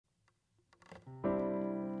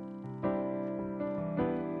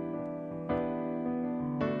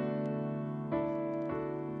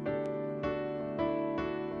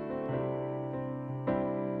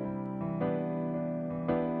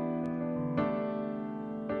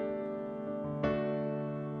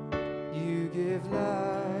give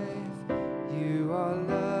life, you are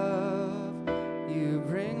love, you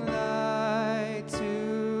bring light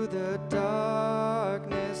to the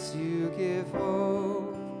darkness, you give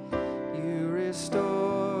hope, you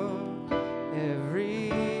restore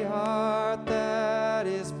every heart that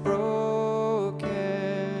is broken.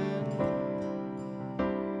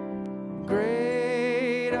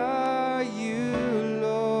 Great are you,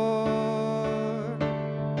 Lord.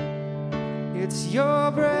 It's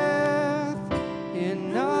your breath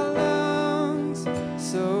in our lungs,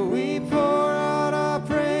 so we pour out our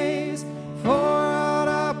praise, pour out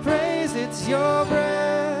our praise. It's your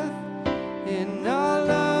breath in our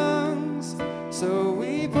lungs, so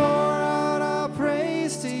we pour out our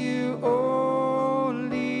praise to you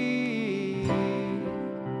only.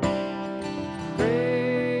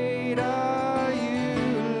 Great are you,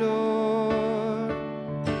 Lord.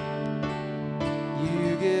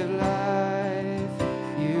 You give life,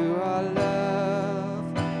 you are love,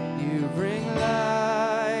 you bring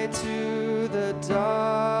light to the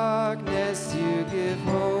darkness, you give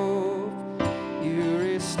hope, you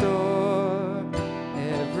restore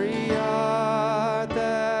every heart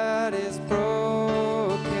that is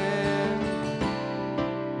broken.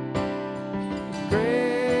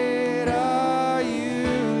 Great are you,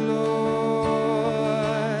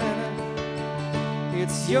 Lord.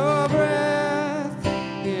 It's your breath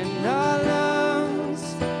in our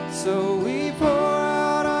lungs, so we pour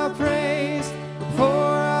out our praise, pour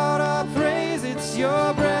out our praise. It's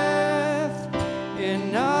your breath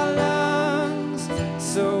in our lungs,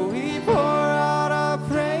 so we pour out our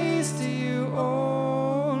praise to you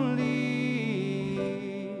only.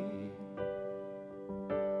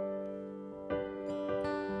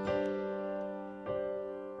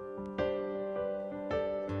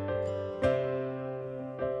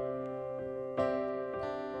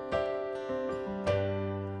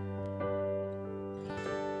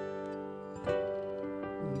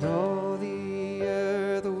 And all the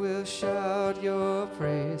earth will shout your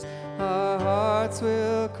praise. Our hearts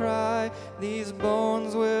will cry, these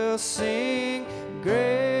bones will sing.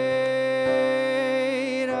 Great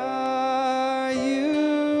are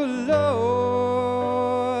you, Lord.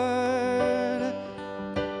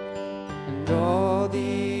 And all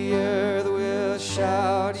the earth will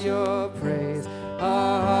shout your praise.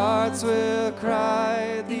 Our hearts will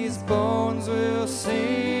cry, these bones will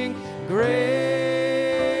sing. Great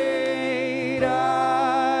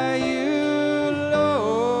are you, Lord.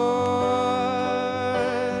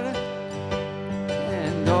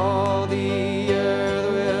 And all the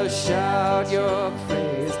earth will shout your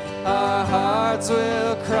praise. Our hearts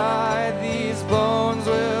will cry, these bones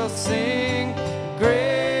will sing.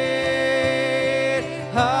 Great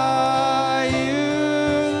are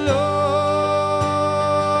you, Lord.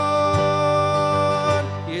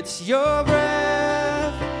 It's your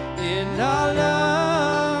breath in our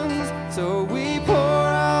lungs, so we pour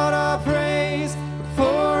out our praise, pour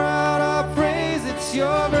out our praise. It's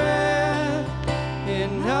your breath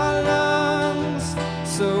in our lungs,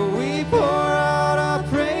 so we pour out our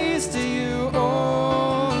praise to you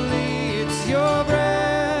only. It's your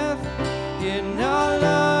breath in our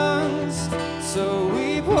lungs, so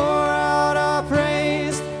we pour out our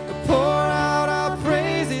praise, pour out our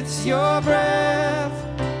praise. It's your breath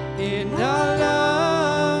in our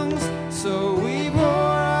lungs, so we pour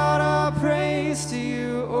out our praise to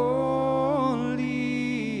you only.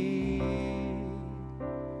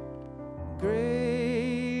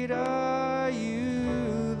 Great are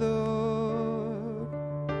you, Lord.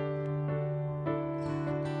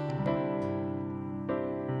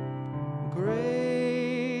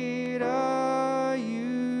 Great are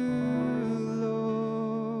you,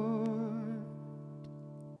 Lord.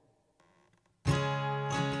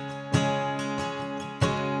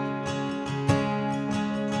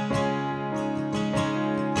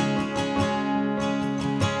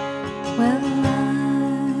 Well,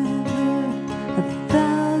 I've heard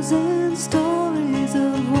 1,000 stories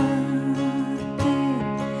of what they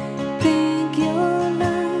think you're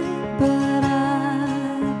like, but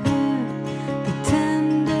I've heard the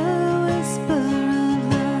tender whisper of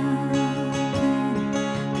love in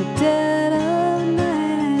the dead of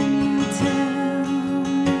night, and you tell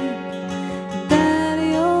me that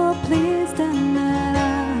you're pleased and that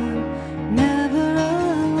I'm never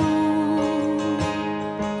alone.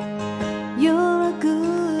 You're a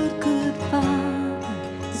good, good father.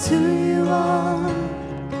 It's who you are.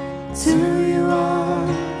 It's who you are.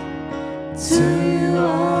 It's who you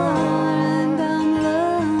are. And I'm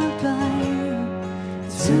loved by you.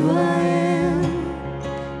 It's who I am.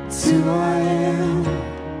 It's who I am.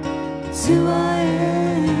 It's who I am.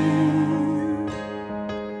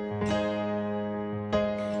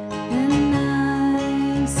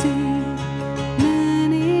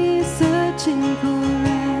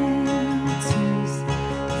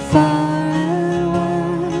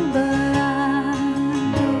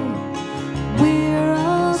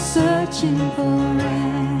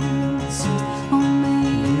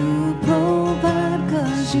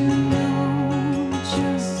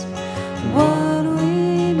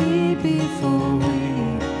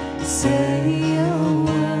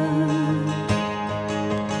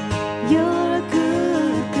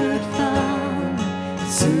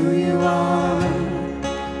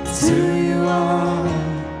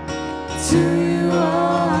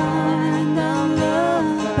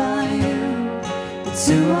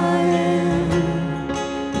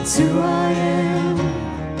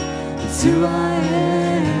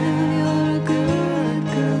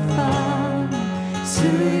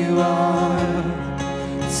 are,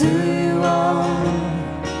 it's who you are,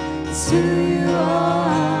 it's who you are,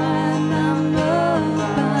 and I'm loved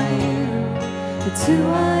by you. It's who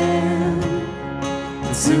I am,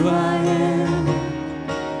 it's who I am,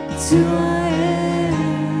 it's who I am.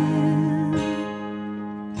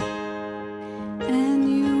 And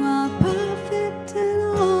you are perfect in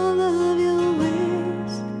all of your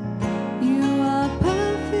ways. You are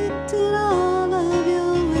perfect in all of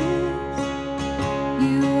your ways.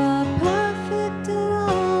 You are perfect in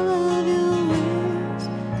all of your ways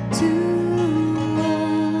to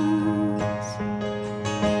us.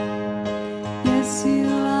 Yes, you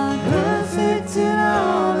are perfect in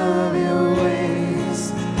all of your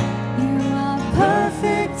ways. You are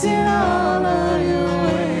perfect in all of your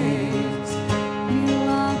ways. You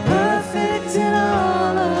are perfect in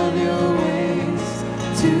all of your ways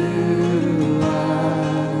to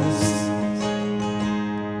us.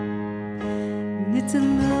 And it's a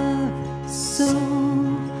love so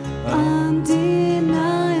undeniable.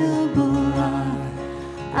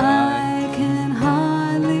 I can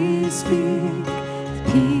hardly speak.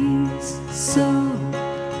 Peace so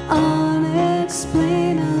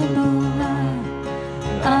unexplainable.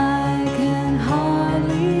 I can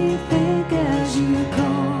hardly think as you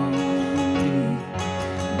call me.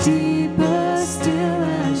 Deeper still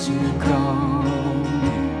as you call me.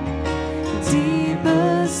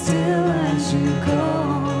 Deeper still as you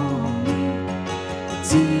call me.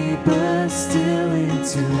 Deeper still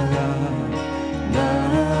into love,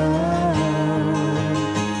 love.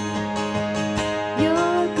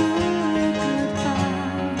 You're good, good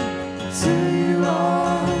Father. It's who you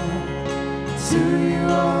are, it's who you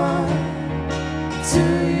are, it's who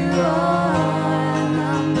you are, and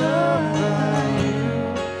I'm loved by you.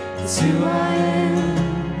 It's who I am,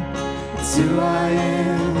 it's who I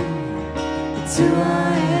am, it's who I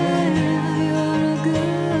am. You're a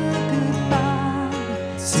good, good Father.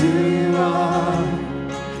 It's who you are,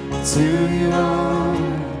 it's who you are,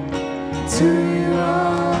 it's who you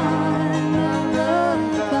are, and I'm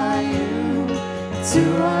loved by you. It's who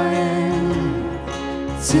I am,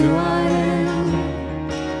 it's who I am,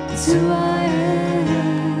 it's who I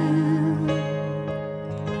am.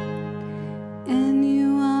 And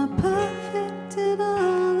you are perfect in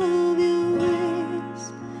all of your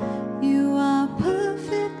ways. You are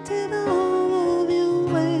perfect in all of your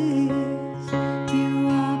ways. You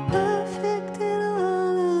are perfect in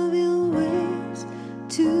all of your ways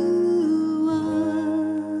to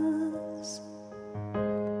us.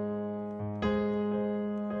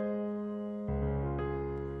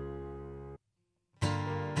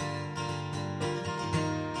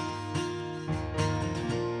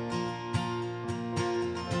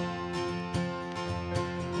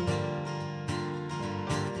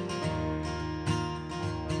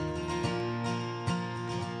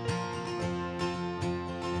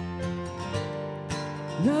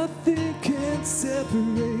 Nothing can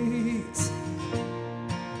separate,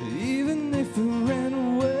 even if we ran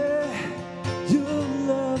away. Your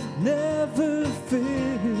love never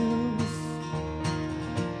fails.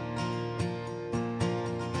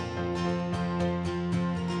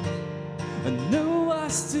 I know I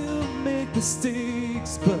still make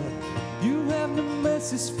mistakes, but you have no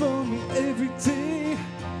message for me every day.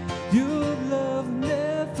 Your love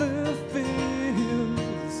never fails.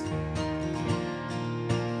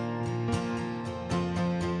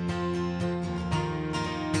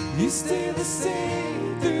 You stay the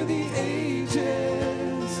same through the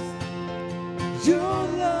ages. Your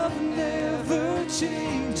love never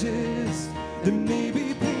changes. There may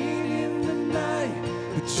be pain in the night,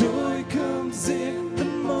 but joy comes in the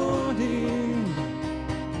morning.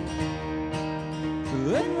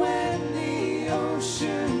 And when the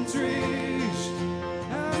ocean's reached,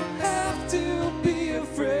 I don't have to be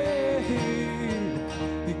afraid,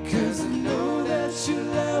 because I know that you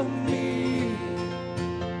love me.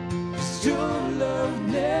 Your love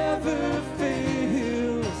never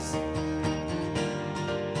fails.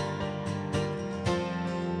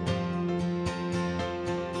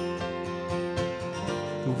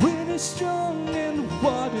 The wind is strong and the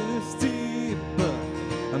water's deep, but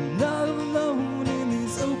I'm not alone in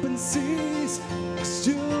these open seas, 'cause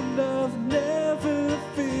your love never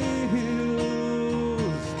fails.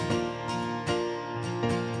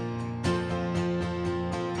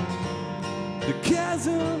 The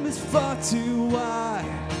chasm is far too wide.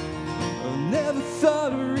 I never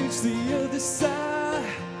thought I'd reach the other side.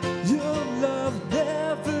 Your love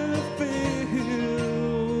never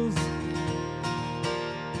fails.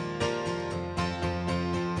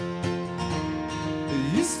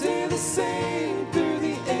 You stay the same through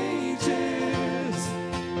the ages.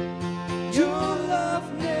 Your love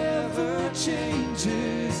never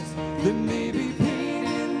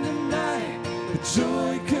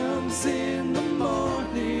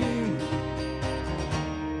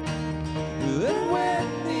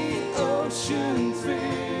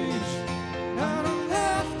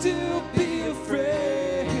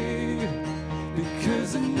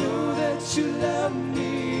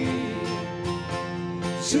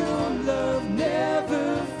Your love never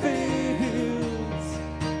fails.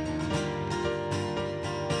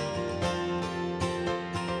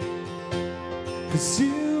 'Cause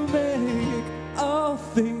you make all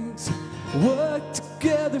things work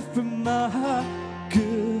together for my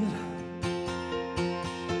good.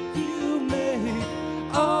 You make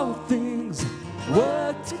all things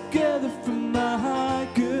work together for my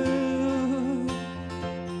good.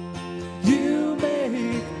 You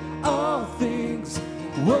make all things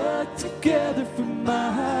work together for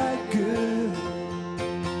my good.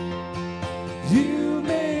 You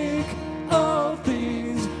make all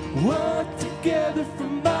things work together for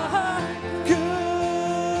my good.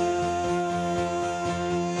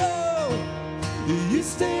 Oh, you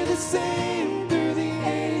stay the same through the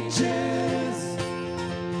ages.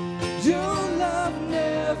 Your love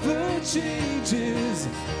never changes.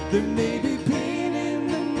 There may be pain in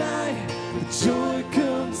the night, but joy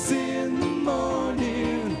comes in the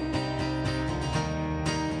morning.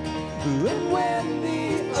 And when the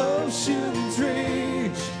oceans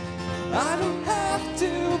rage, I don't have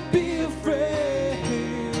to be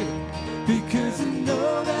afraid, because I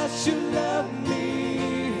know that you love me.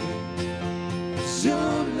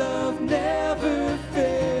 Your love never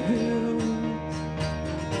fails.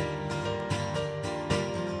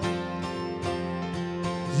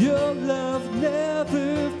 Your love never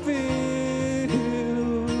fails.